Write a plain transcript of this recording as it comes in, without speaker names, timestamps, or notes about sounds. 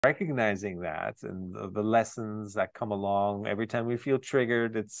recognizing that and the lessons that come along every time we feel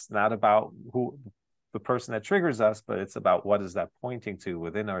triggered. It's not about who the person that triggers us, but it's about what is that pointing to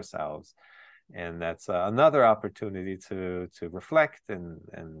within ourselves. And that's another opportunity to reflect and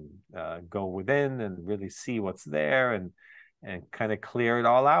go within and really see what's there and kind of clear it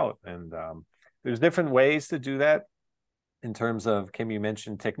all out. And there's different ways to do that. In terms of, Kim, you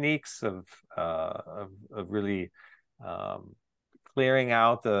mentioned techniques of really clearing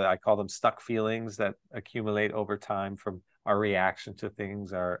out I call them stuck feelings that accumulate over time from our reaction to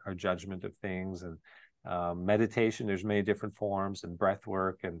things, our judgment of things. And meditation, there's many different forms, and breath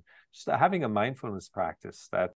work, and just having a mindfulness practice that